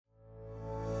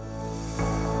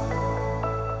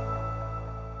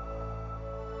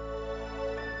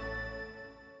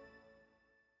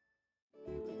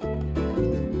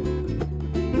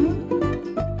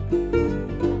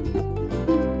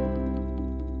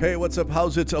Hey, what's up?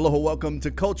 How's it? Aloha. Welcome to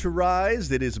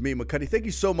Culturized. It is me, Makani. Thank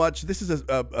you so much. This is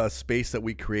a space that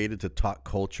we created to talk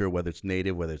culture, whether it's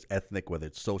native, whether it's ethnic, whether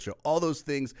it's social, all those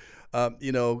things.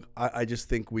 I just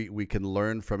think we can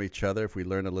learn from each other if we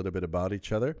learn a little bit about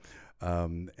each other.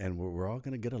 And we're all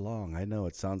going to get along. I know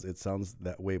it sounds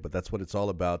that way, but that's what it's all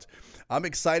about. I'm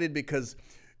excited because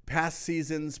past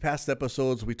seasons, past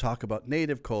episodes, we talk about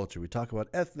native culture. We talk about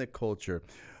ethnic culture.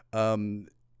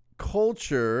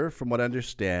 Culture, from what I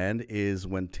understand, is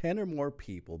when 10 or more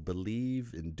people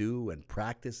believe and do and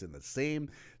practice in the same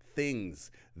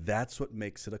things. That's what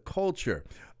makes it a culture.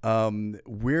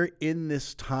 We're in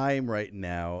this time right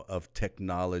now of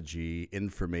technology,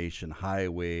 information,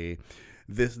 highway,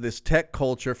 this tech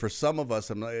culture. For some of us,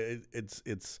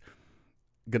 it's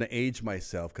going to age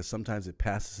myself because sometimes it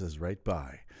passes us right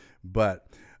by. But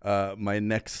my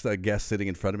next guest sitting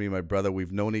in front of me, my brother,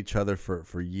 we've known each other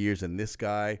for years, and this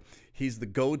guy, he's the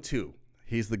go-to.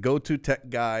 He's the go-to tech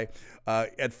guy.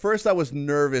 At first, I was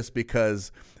nervous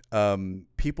because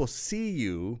people see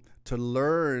you to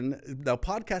learn. Now,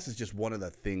 podcast is just one of the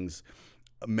things,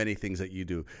 many things that you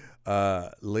do.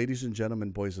 Ladies and gentlemen,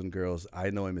 boys and girls,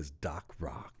 I know him as Doc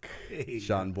Rock. Hey,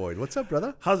 Shawn Boyd. What's up,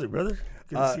 brother? How's it, brother?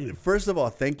 Good to see you. First of all,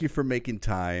 thank you for making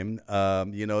time.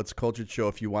 It's a cultured show.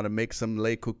 If you want to make some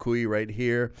lei kukui right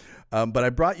here. But I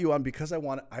brought you on because I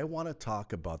want to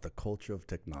talk about the culture of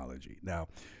technology. Now,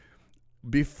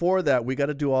 before that, we got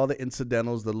to do all the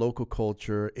incidentals, the local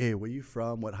culture. Hey, where you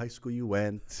from? What high school you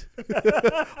went?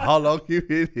 How long you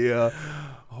been here?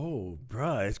 Oh,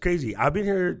 bruh, it's crazy. I've been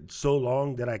here so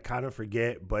long that I kind of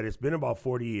forget, but it's been about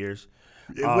 40 years.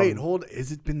 Wait, hold.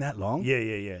 Has it been that long?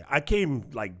 Yeah. I came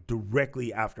like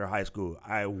directly after high school.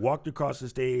 I walked across the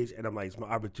stage, and I'm like, it's my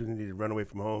opportunity to run away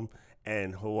from home.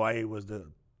 And Hawaii was the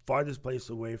farthest place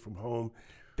away from home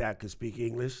that could speak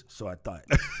English, so I thought.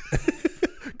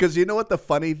 Because you know what the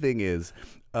funny thing is?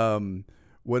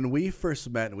 When we first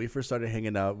met and we first started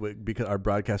hanging out, because our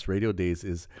broadcast radio days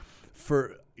is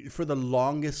for the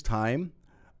longest time,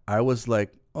 I was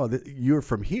like, oh, you're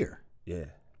from here. Yeah.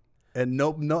 And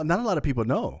no, not a lot of people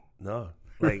know. No.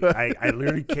 Like, I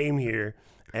literally came here,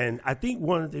 and I think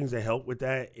one of the things that helped with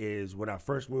that is when I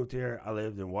first moved here, I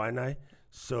lived in Waianae.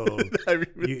 So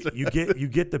you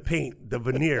get the paint, the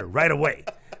veneer right away,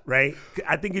 right?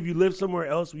 I think if you live somewhere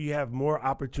else where you have more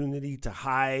opportunity to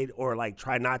hide or like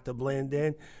try not to blend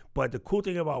in. But the cool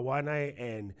thing about Waianae,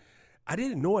 and I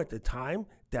didn't know at the time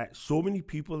that so many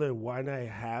people in Waianae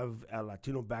have a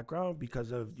Latino background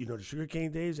because of, the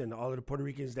sugarcane days and all of the Puerto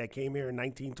Ricans that came here in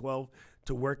 1912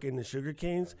 to work in the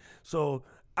sugarcanes. So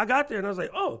I got there and I was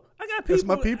like, oh, I got people. That's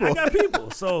my people. I got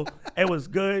people. So it was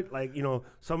good. Like,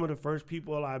 some of the first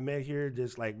people I met here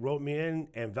just like wrote me in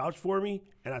and vouched for me.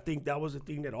 And I think that was the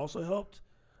thing that also helped.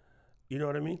 You know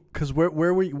what I mean? Because where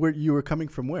were you were coming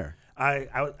from where?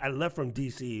 I left from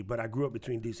D.C., but I grew up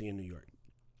between D.C. and New York.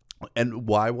 And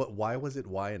why was it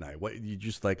Waianae? What, you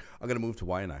just like, I'm going to move to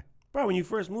Waianae? Bro, when you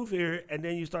first move here and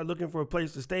then you start looking for a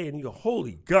place to stay and you go,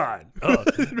 holy God.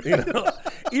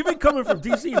 Even coming from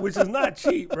D.C., which is not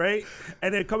cheap, right?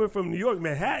 And then coming from New York,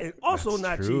 Manhattan, also That's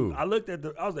not true. cheap. I looked at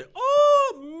I was like,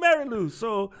 oh, Mary Lou.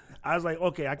 So I was like,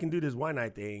 okay, I can do this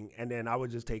Waianae thing. And then I would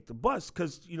just take the bus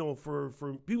because,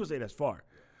 for people say that's far.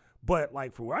 But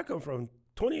like for where I come from,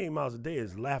 28 miles a day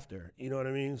is laughter. You know what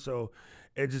I mean? So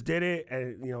it just did it.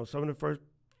 And,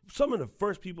 some of the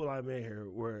first people I met here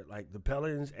were like the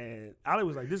Pellins, and Ali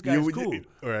was like, this guy's cool.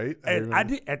 Right. And I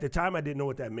did, at the time, I didn't know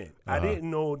what that meant. I didn't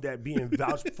know that being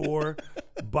vouched for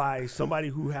by somebody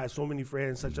who has so many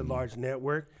friends, such a large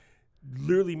network,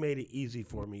 literally made it easy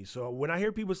for me. So when I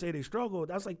hear people say they struggle,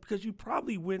 that's like, because you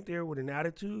probably went there with an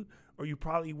attitude, or you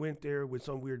probably went there with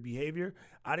some weird behavior.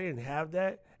 I didn't have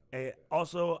that. And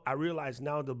also, I realize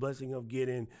now the blessing of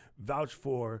getting vouched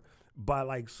for by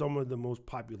like some of the most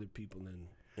popular people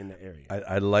in the area.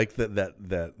 I like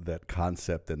that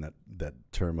concept and that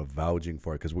term of vouching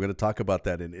for it, because we're going to talk about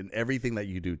that in everything that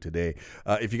you do today.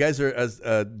 If you guys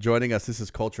are joining us, this is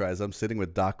Culturized. I'm sitting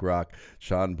with Doc Rock,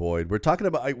 Shawn Boyd. We're talking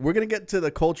about, we're going to get to the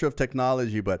culture of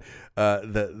technology, but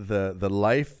the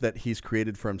life that he's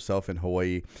created for himself in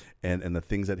Hawaii and the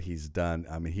things that he's done.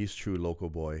 I mean, he's true local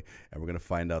boy, and we're going to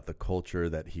find out the culture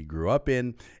that he grew up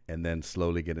in and then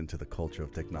slowly get into the culture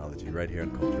of technology right here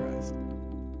on Culturized.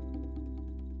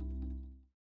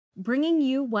 Bringing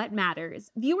you what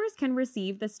matters. Viewers can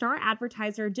receive the Star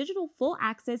Advertiser Digital Full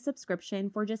Access subscription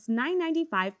for just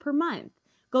 $9.95 per month.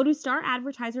 Go to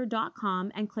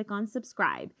staradvertiser.com and click on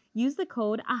subscribe. Use the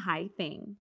code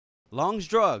AHAITHING. Long's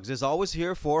Drugs is always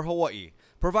here for Hawaii,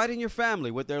 providing your family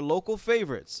with their local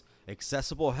favorites,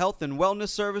 accessible health and wellness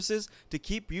services to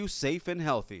keep you safe and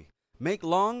healthy. Make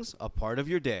longs a part of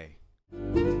your day.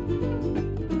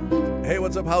 Hey,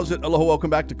 what's up? How's it? Aloha. Welcome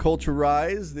back to Culture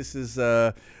Rise. This is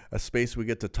a space we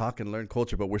get to talk and learn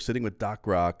culture, but we're sitting with Doc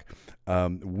Rock.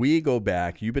 We go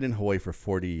back. You've been in Hawaii for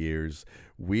 40 years.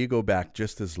 We go back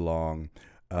just as long,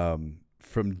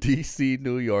 from D.C.,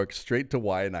 New York, straight to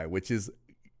Waianae, which is,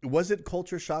 was it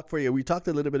culture shock for you? We talked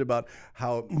a little bit about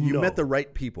how you met the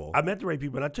right people. I met the right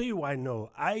people, and I'll tell you why no.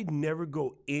 I never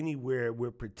go anywhere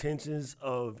with pretensions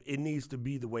of it needs to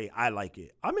be the way I like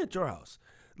it. I'm at your house.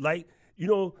 Like, you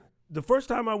know, the first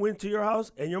time I went to your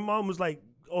house and your mom was like,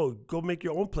 oh, go make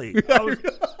your own plate. I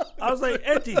was like,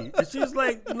 Auntie. And she's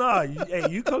like, nah,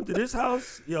 you come to this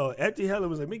house. Yo, Auntie Helen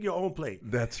was like, make your own plate.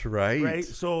 That's right. Right?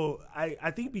 So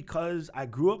I think because I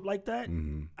grew up like that,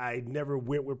 I never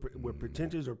went with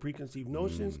pretensions or preconceived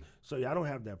notions. So yeah, I don't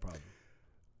have that problem.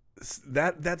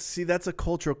 That's a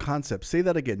cultural concept. Say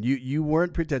that again. You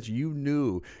weren't pretentious. You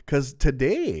knew. Because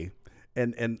today,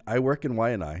 and I work in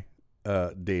Waianae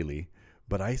daily,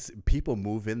 but people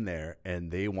move in there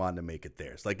and they want to make it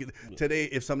theirs. Like today,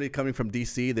 if somebody coming from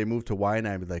D.C., they move to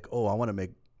Waianae and be like, oh, I want to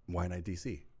make Waianae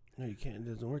D.C. No, you can't. It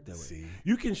doesn't work that See? way.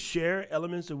 You can share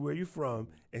elements of where you're from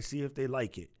and see if they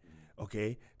like it.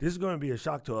 Okay? This is going to be a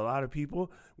shock to a lot of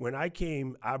people. When I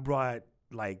came, I brought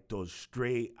like those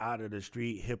straight out of the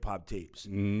street hip hop tapes.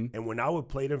 And when I would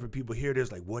play them for people here,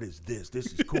 there's like, what is this? This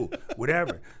is cool.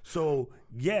 Whatever. So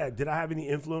yeah, did I have any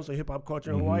influence on hip hop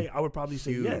culture in Hawaii? I would probably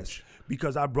say yes,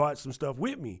 because I brought some stuff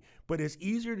with me. But it's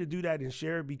easier to do that and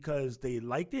share because they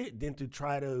liked it than to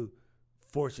try to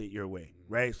force it your way,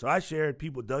 right? So I shared,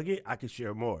 people dug it, I could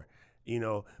share more, you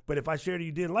know. But if I shared it,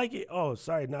 you didn't like it, oh,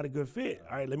 sorry, not a good fit.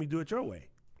 All right, let me do it your way.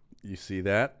 You see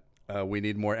that? We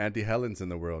need more Auntie Helens in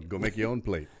the world. Go make your own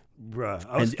plate. Bruh,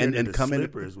 I was scared of the come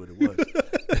slipper is what it was.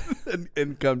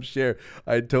 and come share.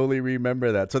 I totally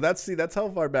remember that. So that's how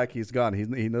far back he's gone.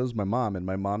 He knows my mom, and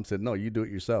my mom said, no, you do it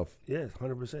yourself. Yes,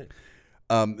 100%.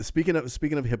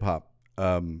 Speaking of hip hop,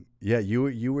 yeah,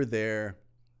 you were there.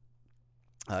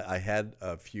 I had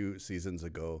a few seasons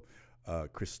ago,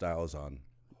 Chris Styles on,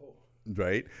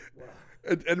 right? Wow.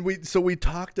 And we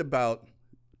talked about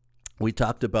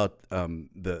the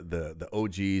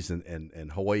OGs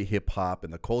and Hawaii hip hop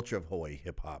and the culture of Hawaii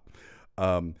hip hop.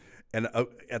 And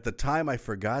at the time, I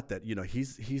forgot that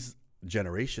he's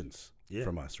generations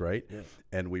from us, right? Yeah.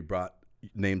 And we brought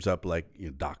names up like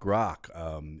Doc Rock,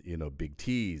 Big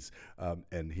T's,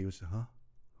 and he was, huh?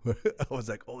 I was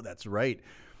like, oh, that's right.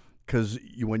 Because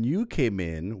when you came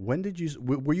in,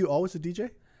 were you always a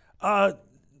DJ?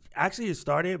 Actually, it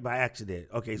started by accident.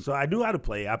 Okay, so I knew how to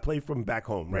play. I played from back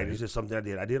home, right? It's just something I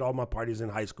did. I did all my parties in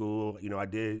high school. I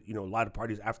did, a lot of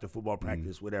parties after football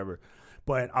practice, whatever.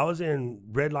 But I was in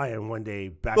Red Lion one day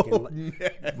back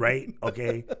right?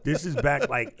 Okay, this is back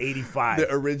like 85.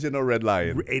 The original Red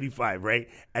Lion. 85, right?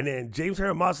 And then James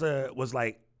Haramasa was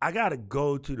like, I got to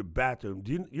go to the bathroom.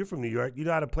 You're from New York. You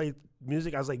know how to play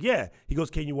music? I was like, yeah. He goes,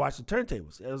 can you watch the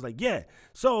turntables? I was like, yeah.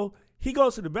 So he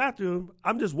goes to the bathroom.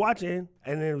 I'm just watching,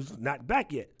 and it was not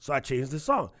back yet. So I changed the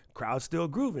song. Crowd's still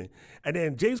grooving. And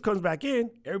then James comes back in.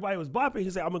 Everybody was bopping. He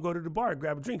said, I'm going to go to the bar and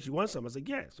grab a drink. You want some? I was like,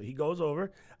 yeah. So he goes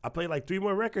over. I play like 3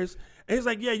 more records. And he's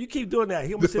like, yeah, you keep doing that.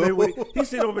 He's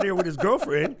sitting over there with his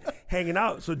girlfriend hanging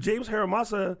out. So James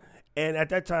Haramasa, and at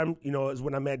that time, is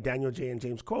when I met Daniel J. and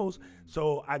James Coles.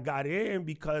 So I got in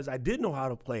because I did know how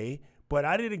to play, but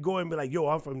I didn't go and be like, yo,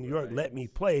 I'm from New York, let me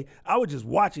play. I was just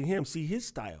watching him see his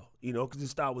style, because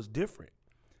his style was different.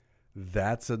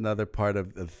 That's another part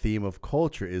of the theme of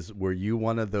culture is, were you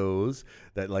one of those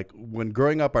that, like, when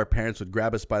growing up, our parents would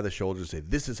grab us by the shoulders and say,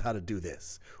 this is how to do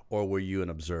this? Or were you an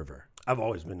observer? I've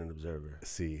always been an observer.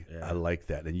 See, yeah. I like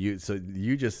that. And you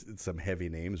just, some heavy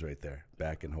names right there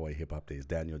back in Hawaii hip hop days.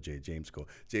 Daniel J, James Cole.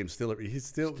 James he's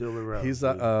still around. He's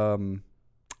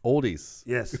oldies.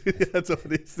 Yes. That's what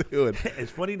he's doing.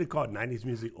 It's funny to call 90s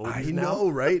music oldies I know,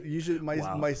 right? You should.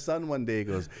 My son one day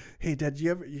goes, hey, Dad,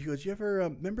 you ever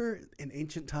remember in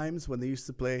ancient times when they used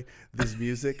to play this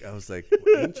music? I was like,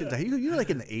 ancient times? You know, like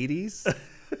in the 80s?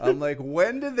 I'm like,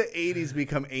 when did the 80s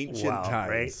become ancient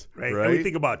times? Right. And we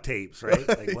think about tapes, right?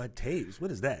 Like, what tapes?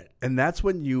 What is that? And that's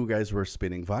when you guys were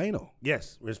spinning vinyl.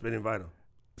 Yes, we're spinning vinyl.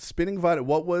 Spinning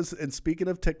vinyl. And speaking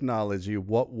of technology,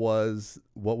 what was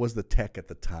the tech at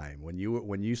the time when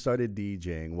you started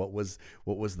DJing? What was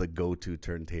the go-to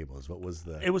turntables?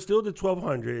 It was still the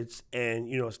 1200s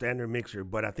and standard mixer.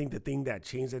 But I think the thing that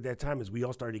changed at that time is we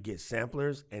all started to get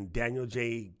samplers, and Daniel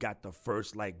J got the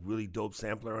first like really dope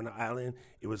sampler on the island.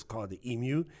 It was called the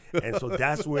Emu, and so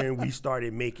that's when we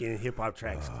started making hip hop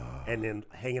tracks, and then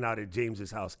hanging out at James's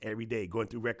house every day, going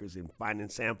through records and finding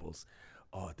samples.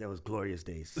 Oh, that was glorious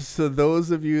days. So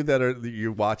those of you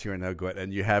you're watching right now, go ahead,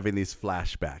 and you're having these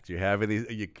flashbacks. You're having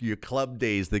your club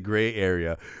days, the gray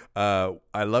area.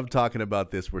 I love talking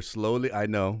about this. We're slowly, I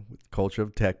know, culture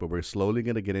of tech, but we're slowly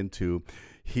going to get into.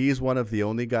 He's one of the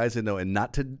only guys I know, and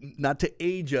not to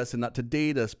age us and not to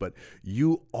date us, but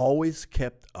you always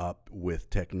kept up with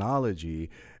technology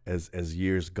as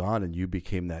years gone, and you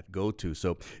became that go-to.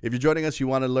 So if you're joining us, you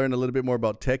want to learn a little bit more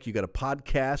about tech, you got a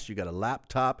podcast, you got a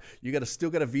laptop, you still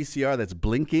got a VCR that's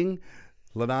blinking.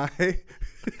 Lanai.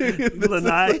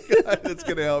 That's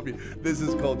going to help you. This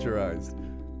is Culturized.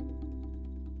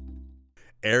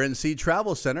 Aaron C.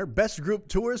 Travel Center, best group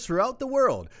tours throughout the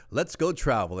world. Let's go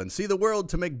travel and see the world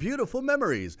to make beautiful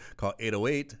memories. Call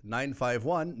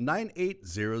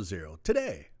 808-951-9800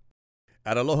 today.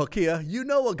 At Aloha Kia, you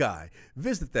know a guy.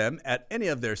 Visit them at any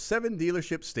of their 7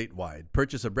 dealerships statewide.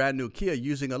 Purchase a brand new Kia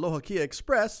using Aloha Kia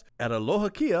Express at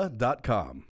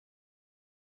alohakia.com.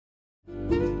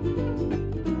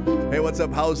 Hey, what's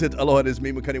up? How's it? Aloha, it is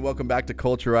me, Makani. Welcome back to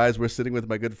Culturized. We're sitting with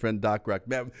my good friend, Doc Rock.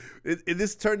 Man,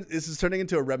 this is turning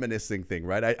into a reminiscing thing,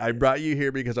 right? I brought you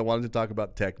here because I wanted to talk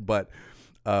about tech, but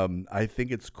I think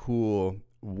it's cool.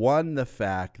 One, the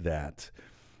fact that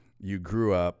you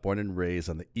grew up, born and raised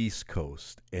on the East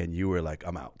Coast, and you were like,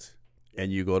 I'm out.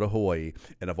 And you go to Hawaii,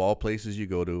 and of all places you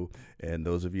go to, and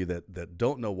those of you that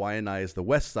don't know, Waianae is the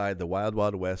west side, the wild,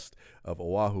 wild west of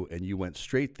Oahu, and you went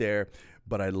straight there.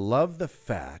 But I love the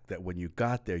fact that when you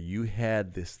got there, you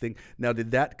had this thing. Now,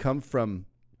 did that come from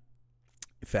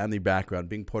family background,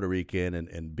 being Puerto Rican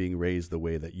and being raised the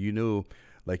way that you knew,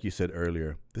 like you said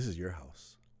earlier, this is your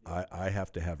house. I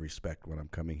have to have respect when I'm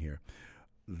coming here.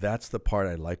 That's the part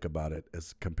I like about it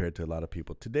as compared to a lot of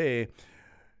people today.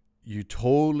 You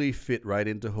totally fit right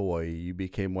into Hawaii. You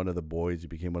became one of the boys, you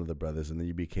became one of the brothers, and then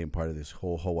you became part of this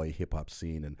whole Hawaii hip-hop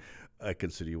scene, and I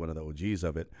consider you one of the OGs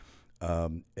of it.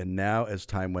 And now as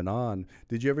time went on,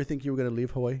 did you ever think you were going to leave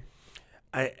Hawaii?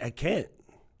 I can't.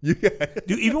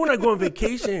 Dude, even when I go on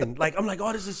vacation, like I'm like,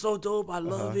 oh, this is so dope. I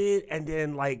love it. And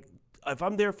then like if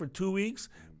I'm there for 2 weeks,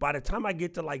 by the time I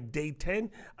get to like day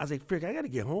 10, I was like, frick, I got to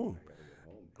get home.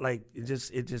 Like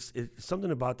it's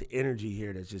something about the energy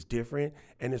here that's just different.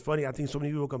 And it's funny, I think so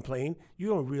many people complain. You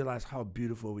don't realize how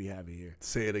beautiful we have it here.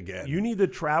 Say it again. You need to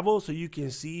travel so you can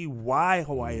see why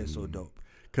Hawaii is so dope.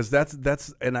 Because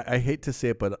that's and I hate to say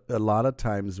it, but a lot of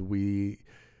times we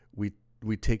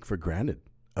take for granted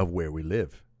of where we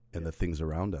live and the things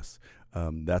around us.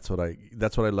 That's what I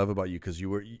love about you, because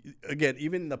you were, again,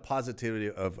 even the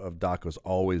positivity of Doc was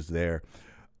always there.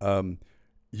 Did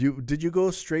you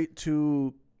go straight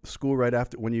to school right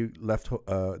after when you left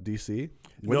DC?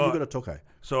 When did you go to Tokai?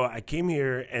 So I came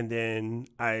here, and then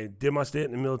I did my stint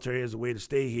in the military as a way to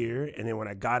stay here. And then when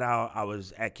I got out, I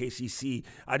was at KCC.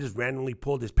 I just randomly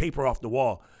pulled this paper off the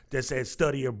wall that said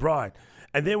study abroad.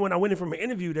 And then when I went in for my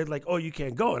interview, they're like, oh, you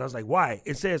can't go. And I was like, why?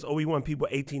 It says, oh, we want people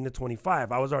 18 to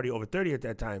 25. I was already over 30 at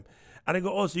that time. And I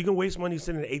go, oh, so you can waste money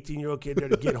sending an 18-year-old kid there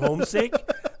to get homesick?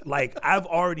 Like, I've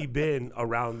already been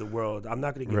around the world. I'm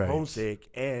not going to get homesick.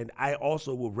 And I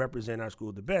also will represent our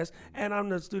school the best. And I'm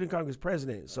the Student Congress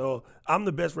president. So I'm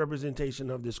the best representation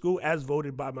of the school as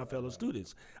voted by my fellow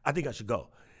students. I think I should go.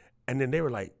 And then they were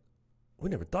like,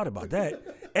 we never thought about that.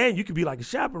 And you could be like a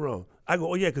chaperone. I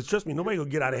go, oh, yeah, because trust me, nobody will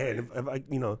get out of hand if I,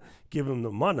 give them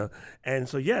the money. And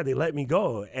so, yeah, they let me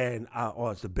go. And,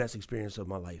 it's the best experience of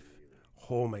my life.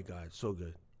 Oh, my God, so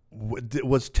good.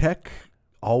 Was tech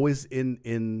always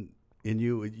in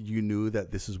you? You knew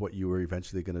that this is what you were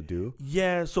eventually going to do?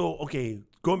 Yeah, so, okay,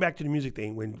 going back to the music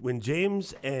thing, when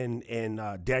James and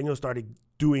Daniel started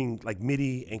doing, like,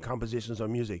 MIDI and compositions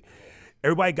on music,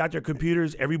 everybody got their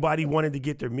computers, everybody wanted to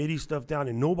get their MIDI stuff down,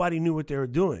 and nobody knew what they were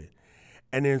doing.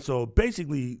 And then so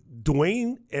basically,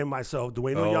 Dwayne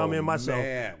Oyama and myself,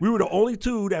 we were the only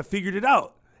two that figured it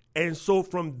out. And so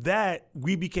from that,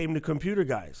 we became the computer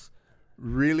guys.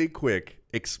 Really quick,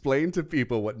 explain to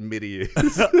people what MIDI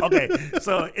is. Okay,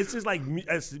 so it's just like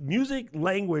it's music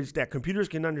language that computers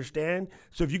can understand.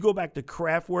 So if you go back to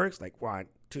Kraftwerk's, like 1,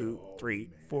 2, 3,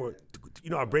 4,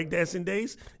 our breakdancing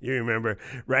days, you remember,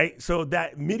 right? So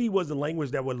that MIDI was the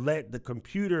language that would let the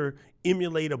computer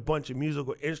emulate a bunch of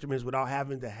musical instruments without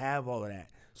having to have all of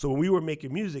that. So when we were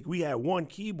making music, we had one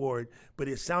keyboard, but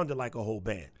it sounded like a whole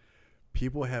band.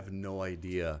 People have no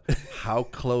idea how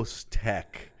close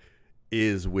tech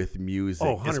is with music,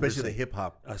 especially the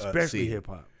hip-hop Especially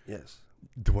hip-hop, yes.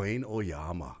 Dwayne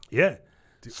Oyama. Yeah.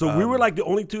 So we were like the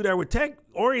only two that were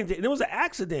tech-oriented, and it was an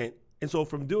accident. And so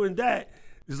from doing that,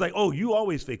 it's like, oh, you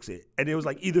always fix it. And it was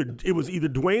like either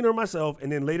Dwayne or myself,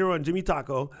 and then later on Jimmy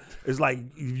Taco is like,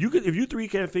 if you three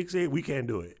can't fix it, we can't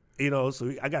do it.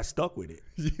 So I got stuck with it.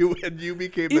 You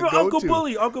became the Even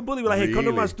go-to. Uncle Bully was like, hey, come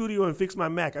to my Really? studio and fix my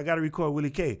Mac. I got to record Willie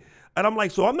K. And I'm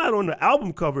like, so I'm not on the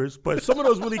album covers, but some of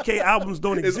those Willie K albums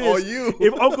don't It's exist. all you.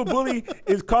 If Uncle Bully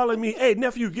is calling me, hey,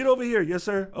 nephew, get over here. Yes,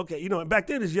 sir. Okay. And back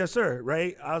then it's yes, sir,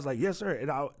 right? I was like, yes, sir.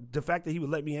 And the fact that he would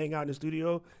let me hang out in the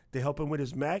studio to help him with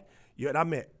his Mac, and I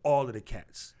met all of the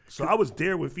cats. So I was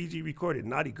there when Fiji recorded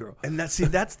Naughty Girl. And that's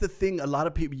the thing. A lot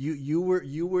of people, you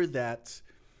were that,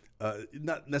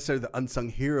 not necessarily the unsung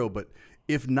hero, but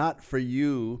if not for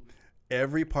you,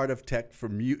 every part of tech,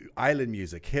 from island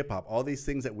music, hip hop, all these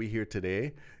things that we hear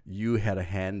today, you had a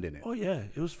hand in it. Oh yeah,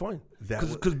 it was fun. That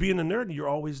was- Because being a nerd, you're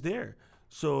always there.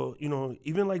 So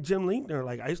even like Jim Linkner,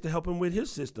 like I used to help him with his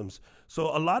systems.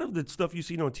 So a lot of the stuff you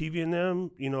see on TV and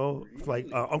them, like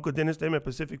Uncle Dennis them at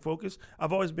Pacific Focus,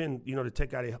 I've always been the tech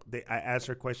guy. I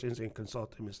answer questions and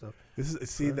consult them and stuff.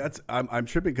 I'm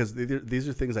tripping because these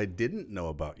are things I didn't know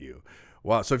about you.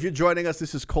 Wow. So if you're joining us,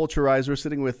 this is Culturize. We're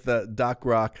sitting with Doc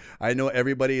Rock. I know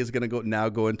everybody is going to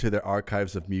go into their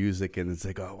archives of music and it's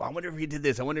like, oh, I wonder if he did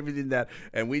this. I wonder if he did that.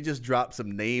 And we just dropped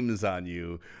some names on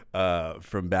you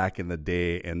from back in the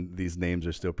day. And these names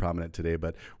are still prominent today.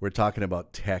 But we're talking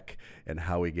about tech and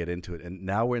how we get into it. And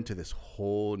now we're into this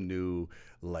whole new,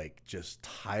 like, just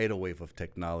tidal wave of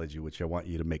technology, which I want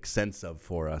you to make sense of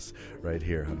for us right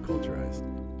here on Culturized.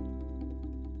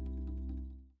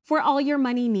 For all your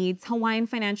money needs, Hawaiian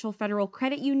Financial Federal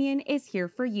Credit Union is here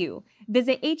for you.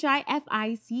 Visit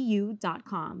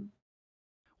hificu.com.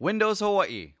 Windows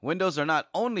Hawaii. Windows are not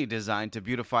only designed to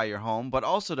beautify your home, but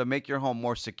also to make your home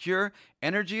more secure,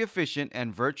 energy efficient,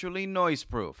 and virtually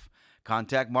noise-proof.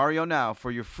 Contact Mario now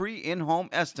for your free in-home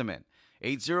estimate.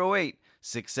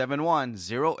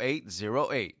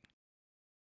 808-671-0808.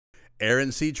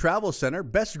 Aaron C. Travel Center,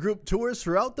 best group tours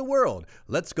throughout the world.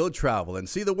 Let's go travel and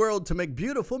see the world to make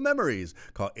beautiful memories.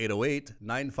 Call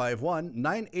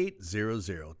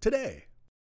 808-951-9800 today.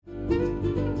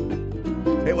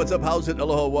 Hey, what's up? How's it?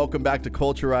 Aloha. Welcome back to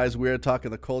Culturize. We're talking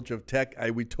the culture of tech.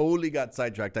 We totally got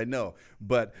sidetracked, I know.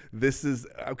 But this is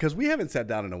because we haven't sat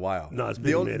down in a while. No, it's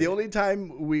been a minute. The only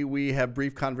time we have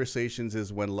brief conversations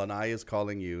is when Lanai is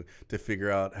calling you to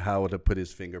figure out how to put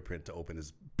his fingerprint to open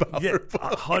his power Yeah, phone.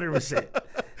 100%.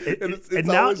 It's And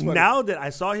always funny. now that I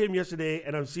saw him yesterday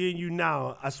and I'm seeing you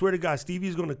now, I swear to God,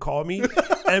 Stevie's going to call me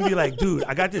and be like, dude,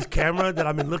 I got this camera that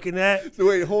I've been looking at. So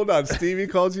wait, hold on. Stevie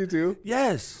calls you too?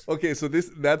 Yes. Okay, so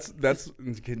that's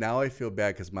okay, now I feel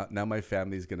bad because now my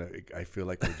family's I feel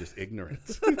like they're just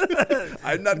ignorant.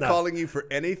 I'm not calling you for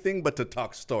anything but to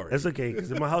talk stories. That's okay,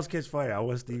 because if my house catch fire, I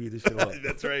want Stevie to show up.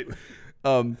 That's right.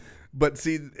 But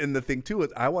see, and the thing too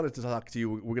is, I wanted to talk to you.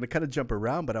 We're going to kind of jump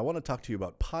around, but I want to talk to you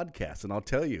about podcasts. And I'll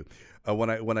tell you,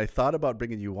 when I thought about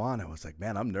bringing you on, I was like,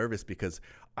 man, I'm nervous because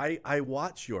I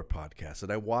watch your podcast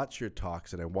and I watch your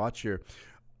talks and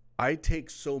I take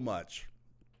so much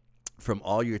from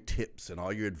all your tips and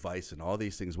all your advice and all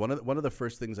these things. One of the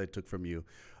first things I took from you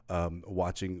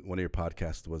watching one of your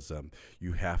podcasts was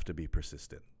you have to be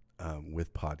persistent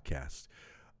with podcasts.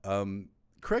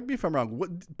 Correct me if I'm wrong.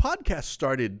 What podcast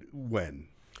started when?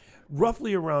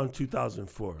 Roughly around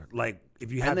 2004. Like,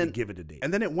 if you had to give it a date.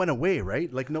 And then it went away,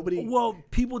 right? Like nobody. Well,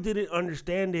 people didn't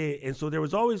understand it, and so there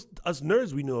was always us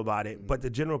nerds. We knew about it, but the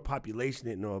general population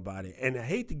didn't know about it. And I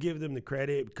hate to give them the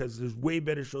credit because there's way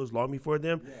better shows long before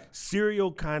them. Yeah.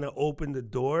 Serial kind of opened the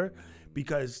door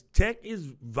because tech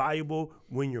is valuable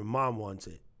when your mom wants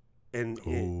it. And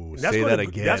that's say gonna, that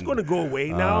again. That's going to go away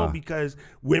now because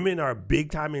women are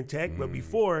big time in tech. But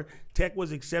before, tech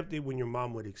was accepted when your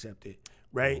mom would accept it,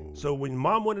 right? Ooh. So when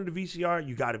mom wanted a VCR,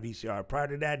 you got a VCR. Prior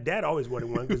to that, dad always wanted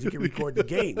one because he could record the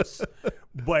games.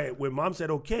 But when mom said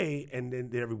okay, and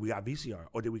then we got VCR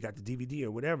or then we got the DVD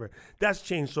or whatever, that's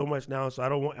changed so much now. So I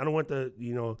don't want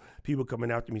the people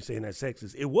coming after me saying that's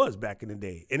sexist. It was back in the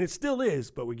day, and it still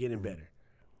is, but we're getting better.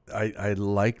 I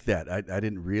like that. I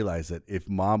didn't realize that if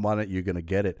mom wanted it, you're going to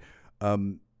get it.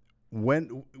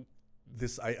 When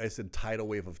this, I said tidal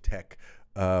wave of tech.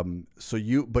 So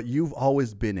you've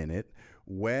always been in it.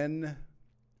 When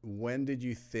did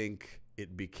you think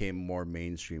it became more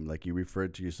mainstream? Like you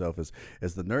referred to yourself as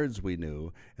the nerds we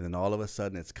knew, and then all of a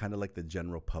sudden it's kind of like the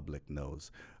general public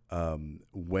knows.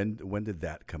 When did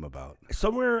that come about?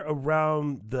 Somewhere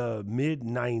around the mid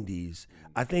 90s,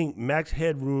 I think Max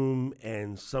Headroom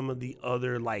and some of the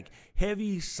other like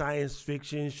heavy science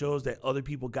fiction shows that other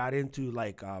people got into,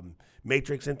 like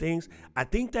Matrix and things. I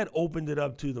think that opened it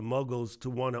up to the muggles to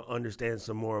want to understand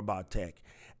some more about tech.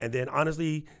 And then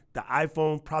honestly, the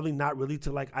iPhone, probably not really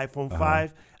to like iPhone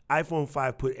 5. iPhone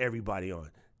 5 put everybody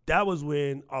on. That was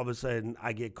when all of a sudden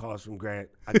I get calls from Grant.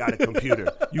 I got a computer.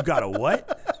 You got a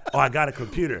what? Oh, I got a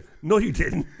computer. No, you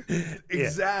didn't.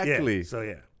 Exactly.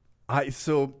 Yeah.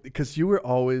 So, because you were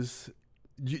always,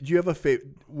 do you have a favorite,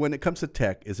 when it comes to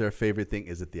tech, is there a favorite thing?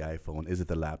 Is it the iPhone? Is it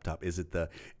the laptop? Is it the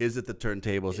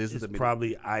turntables? It's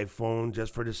probably iPhone,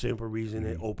 just for the simple reason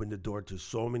it opened the door to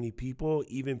so many people,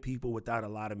 even people without a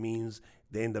lot of means,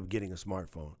 they end up getting a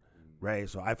smartphone, right?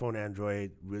 So iPhone,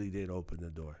 Android really did open the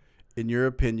door. In your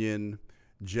opinion,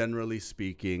 generally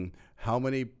speaking,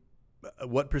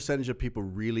 what percentage of people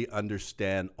really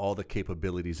understand all the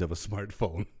capabilities of a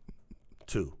smartphone?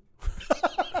 2.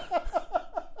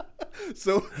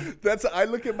 So I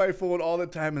look at my phone all the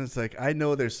time and it's like, I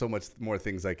know there's so much more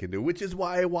things I can do, which is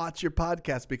why I watch your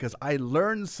podcast, because I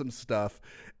learned some stuff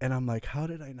and I'm like, how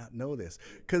did I not know this?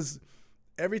 Because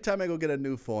every time I go get a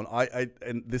new phone,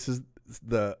 and this is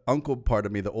the uncle part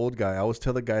of me, the old guy, I always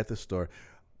tell the guy at the store,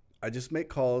 I just make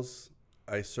calls,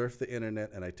 I surf the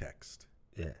internet, and I text.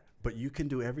 Yeah. But you can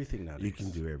do everything nowadays. You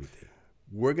can do everything.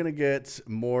 We're going to get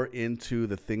more into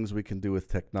the things we can do with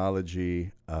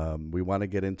technology. We want to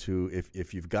get into,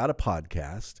 if you've got a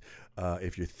podcast,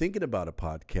 if you're thinking about a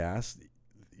podcast,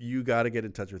 you got to get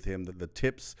in touch with him. The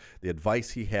tips, the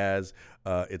advice he has,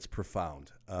 it's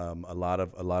profound. A lot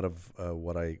of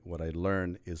what I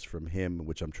learn is from him,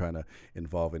 which I'm trying to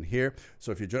involve in here.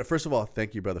 So if you're first of all,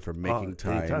 thank you, brother, for making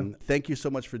time. Anytime. Thank you so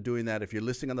much for doing that. If you're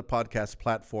listening on the podcast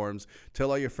platforms,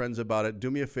 tell all your friends about it. Do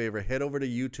me a favor, head over to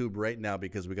YouTube right now,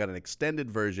 because we got an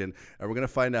extended version, and we're going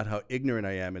to find out how ignorant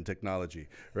I am in technology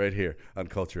right here on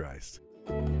Culturized.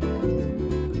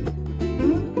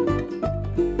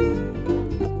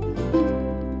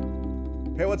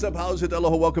 Hey, what's up? How's it?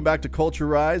 Aloha. Welcome back to Culture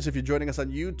Rise. If you're joining us on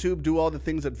YouTube, do all the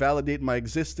things that validate my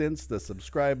existence. The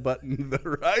subscribe button, the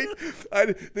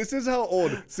right. This is how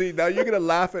old. See, now you're going to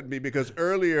laugh at me because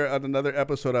earlier on another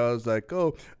episode, I was like,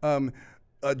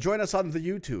 join us on the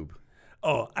YouTube.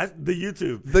 Oh, the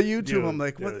YouTube. The YouTube.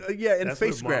 Dude, what? dude. Yeah, and That's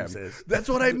what Mom Facegram. says. That's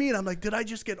what I mean. I'm like, did I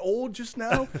just get old just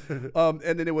now?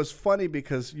 And then it was funny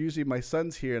because usually my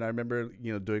son's here, and I remember,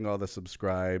 doing all the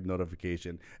subscribe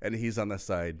notification, and he's on the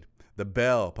side. The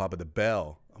bell, Papa, the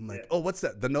bell. I'm like, oh, what's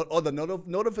that? The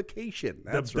notification.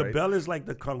 That's the right. The bell is like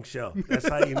the conch shell. That's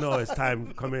how you know it's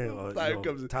time coming. Or,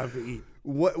 time for eat.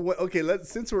 What? Okay,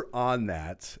 since we're on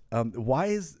that, why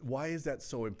is that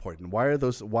so important?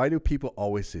 Why do people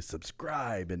always say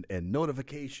subscribe and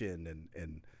notification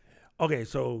and? Okay,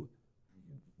 so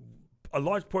a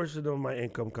large portion of my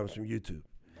income comes from YouTube.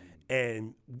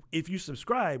 And if you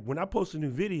subscribe, when I post a new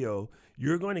video,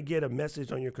 you're going to get a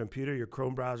message on your computer, your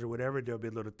Chrome browser, whatever. There'll be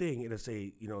a little thing. It'll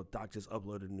say, Doc just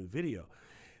uploaded a new video.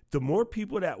 The more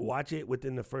people that watch it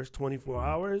within the first 24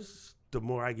 hours, the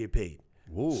more I get paid.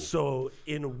 Whoa. So,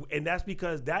 and that's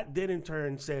because that then in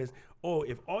turn says, oh,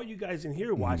 if all you guys in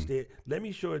here watched it, let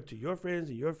me show it to your friends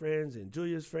and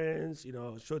Julia's friends,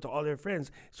 show it to all their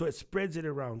friends. So it spreads it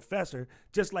around faster,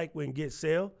 just like when Get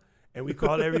Sale. And we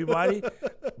call everybody,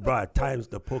 bro, at times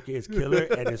the poke is killer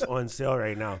and it's on sale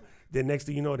right now. Then next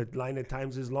thing you know, the line of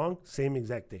times is long, same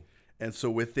exact thing. And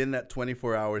so within that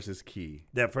 24 hours is key.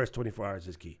 That first 24 hours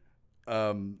is key.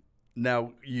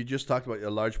 Now, you just talked about a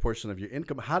large portion of your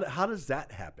income. How does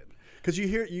that happen? Because you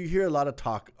hear a lot of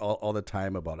talk all the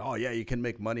time about, oh, yeah, you can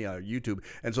make money on YouTube.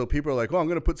 And so people are like, oh, I'm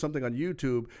going to put something on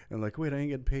YouTube. And I'm like, wait, I ain't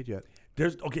getting paid yet.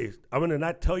 I'm going to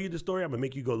not tell you the story. I'm going to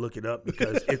make you go look it up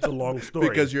because it's a long story.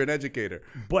 Because you're an educator.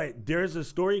 But there's a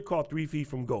story called 3 Feet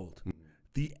from Gold.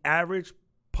 The average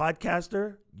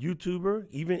podcaster, YouTuber,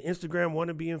 even Instagram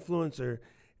wannabe influencer,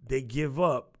 they give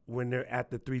up when they're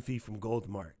at the 3 Feet from Gold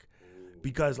mark.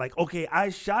 Because I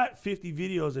shot 50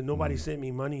 videos and nobody sent me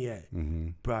money yet.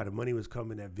 Bro, the money was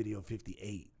coming at video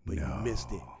 58, but you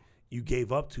missed it. You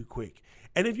gave up too quick.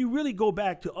 And if you really go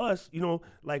back to us,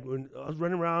 like when I was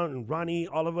running around and Ronnie,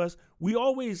 all of us, we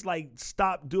always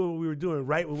stopped doing what we were doing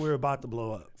right when we were about to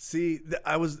blow up. See,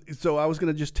 I was going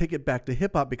to just take it back to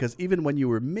hip hop because even when you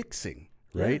were mixing,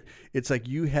 right? Yeah. It's like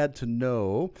you had to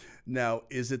know, now,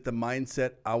 is it the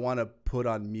mindset, I want to put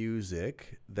on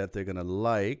music that they're going to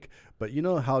like, but you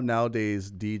know how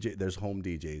nowadays there's home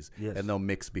DJs, yes, and they'll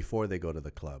mix before they go to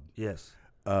the club. Yes.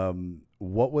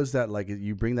 What was that like?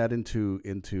 You bring that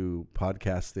into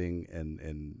podcasting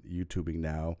and YouTubing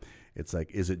now. It's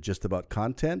like, is it just about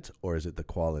content or is it the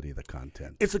quality of the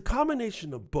content? It's a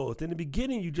combination of both. In the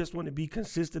beginning, you just want to be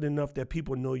consistent enough that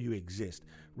people know you exist,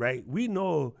 right? We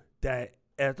know that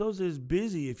Ethos is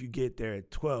busy if you get there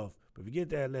at 12. But if you get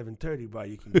there at 11:30, bro,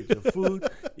 you can get your food,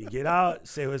 you get out,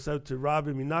 say what's up to Rob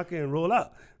and Minaka and roll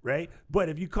out, right? But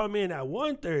if you come in at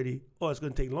 1:30, it's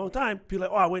going to take a long time. People are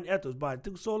like, I went Ethos, but it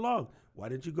took so long. Why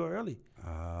didn't you go early?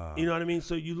 You know what I mean?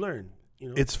 So you learn.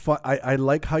 It's fun. I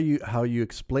like how you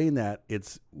explain that.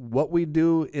 It's what we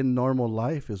do in normal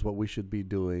life is what we should be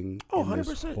doing. Oh,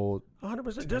 100%.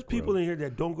 100%. There's people in here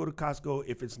that don't go to Costco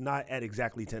if it's not at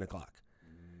exactly 10 o'clock.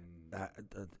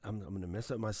 I'm going to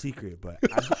mess up my secret, but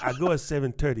I go at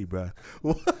 7:30, bro.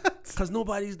 What? Because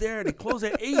nobody's there. They close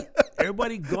at 8.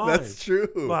 Everybody gone. That's true.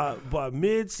 But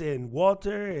Mitz and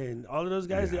Walter and all of those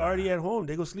guys, they already at home.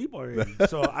 They go sleep already.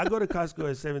 So I go to Costco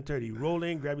at 7:30. Roll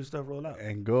in, grab your stuff, roll out.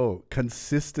 And go.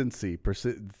 Consistency.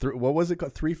 What was it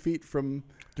called? 3 feet from...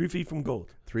 3 feet from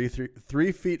gold.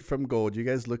 3 feet from gold. You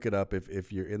guys look it up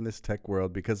if you're in this tech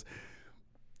world, because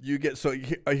you get... So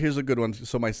here's a good one.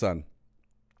 So my son...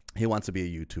 He wants to be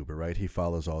a YouTuber, right? He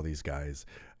follows all these guys,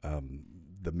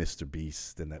 the Mr.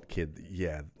 Beast and that kid.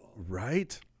 Yeah,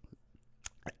 right?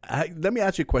 Let me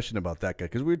ask you a question about that guy,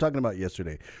 because we were talking about it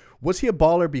yesterday. Was he a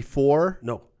baller before?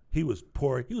 No, he was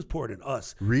poor. He was poorer than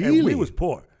us. Really? And we was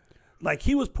poor. Like,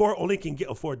 he was poor, only can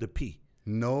afford the P.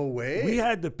 No way. We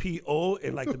had the P.O.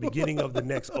 in, like, the beginning of the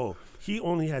next O. He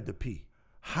only had the P.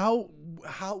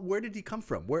 Where did he come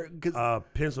from?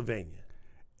 Pennsylvania.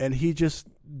 And he just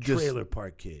trailer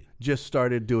park kid. Just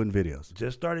started doing videos.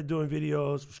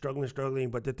 Struggling.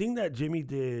 But the thing that Jimmy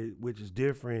did, which is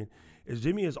different, is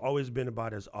Jimmy has always been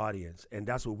about his audience. And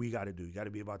that's what we got to do. You got to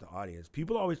be about the audience.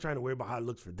 People are always trying to worry about how it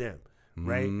looks for them,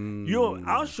 right?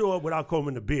 I'll show up without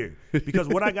combing the beard, because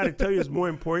what I got to tell you is more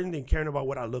important than caring about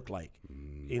what I look like.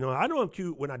 I know I'm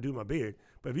cute when I do my beard,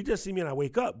 but if you just see me and I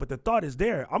wake up, but the thought is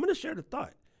there, I'm going to share the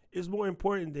thought. It's more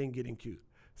important than getting cute.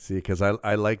 See, because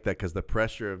I like that, because the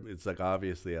pressure, it's like,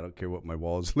 obviously, I don't care what my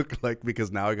walls look like,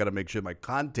 because now I got to make sure my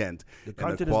content and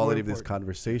the quality of this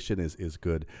conversation is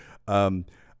good.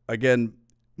 Again,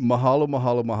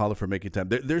 mahalo for making time.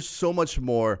 There's so much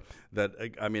more that,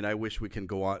 I wish we can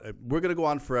go on. We're going to go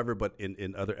on forever, but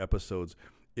in other episodes.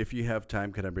 If you have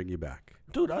time, can I bring you back?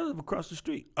 Dude, I live across the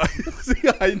street. See,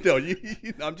 I know.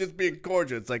 I'm just being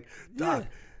cordial. It's like, Doc. Yeah.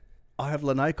 I'll have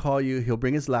Lanai call you. He'll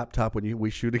bring his laptop when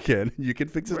we shoot again. You can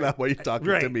fix his laptop while you're talking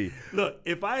to me. Look,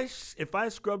 if I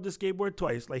scrub the skateboard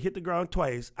twice, like hit the ground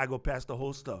twice, I go past the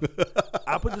whole stuff.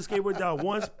 I put the skateboard down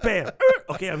once, bam.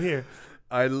 Okay, I'm here.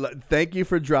 Thank you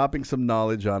for dropping some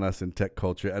knowledge on us in tech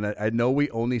culture, and I know we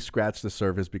only scratched the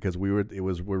surface because we're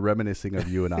reminiscing of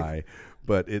you and I,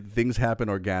 but things happen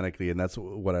organically, and that's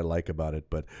what I like about it.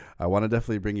 But I want to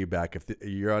definitely bring you back. If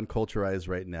you're on Culturize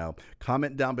right now,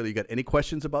 comment down below. You got any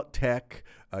questions about tech?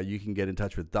 You can get in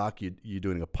touch with Doc. You're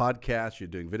doing a podcast. You're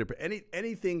doing video.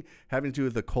 Anything having to do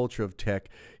with the culture of tech.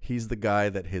 He's the guy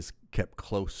that has kept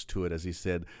close to it, as he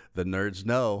said. The nerds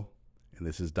know. And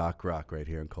this is Doc Rock right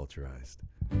here on Culturized.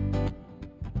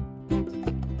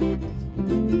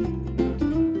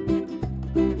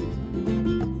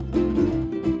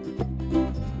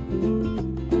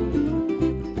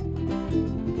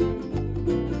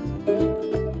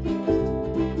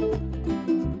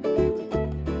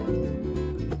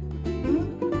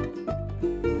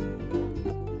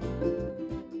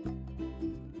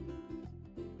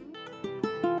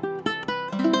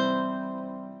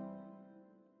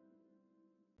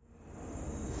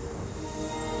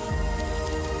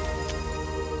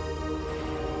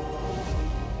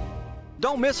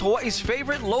 Don't miss Hawaii's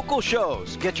favorite local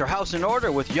shows. Get your house in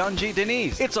order with Yunji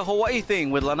Denise. It's a Hawaii Thing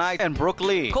with Lanai and Brooke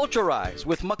Lee. Culturize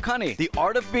with Makani. The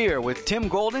Art of Beer with Tim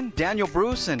Golden, Daniel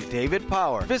Bruce, and David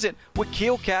Power. Visit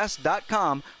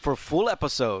wikiocast.com for full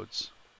episodes.